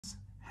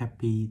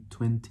Happy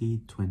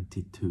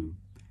 2022.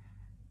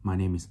 My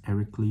name is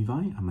Eric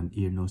Levi. I'm an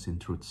ear, nose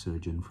and throat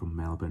surgeon from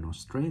Melbourne,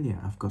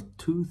 Australia. I've got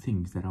two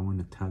things that I want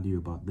to tell you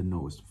about the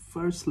nose.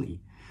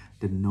 Firstly,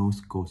 the nose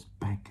goes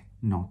back,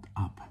 not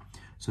up.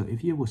 So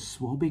if you were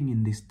swabbing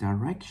in this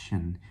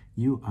direction,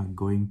 you are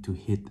going to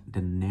hit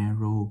the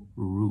narrow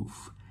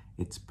roof.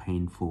 It's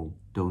painful.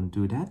 Don't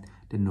do that.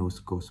 The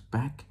nose goes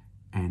back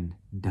and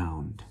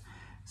down.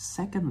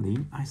 Secondly,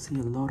 I see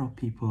a lot of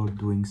people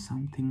doing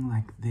something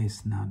like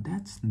this. Now,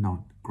 that's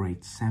not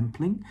great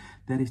sampling.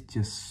 That is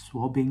just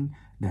swabbing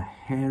the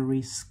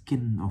hairy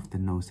skin of the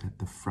nose at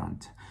the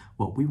front.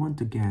 What we want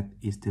to get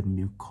is the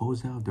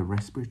mucosa, the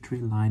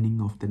respiratory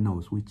lining of the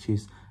nose, which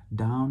is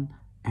down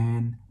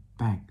and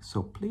back.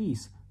 So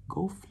please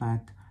go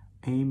flat,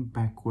 aim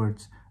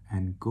backwards,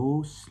 and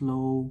go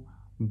slow,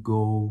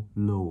 go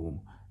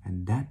low.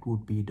 And that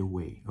would be the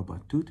way.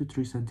 About 2 to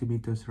 3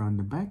 centimeters around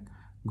the back.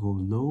 Go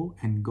low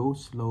and go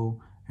slow,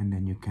 and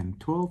then you can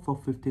twirl for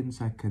 15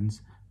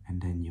 seconds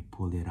and then you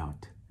pull it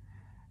out.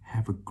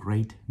 Have a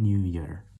great new year.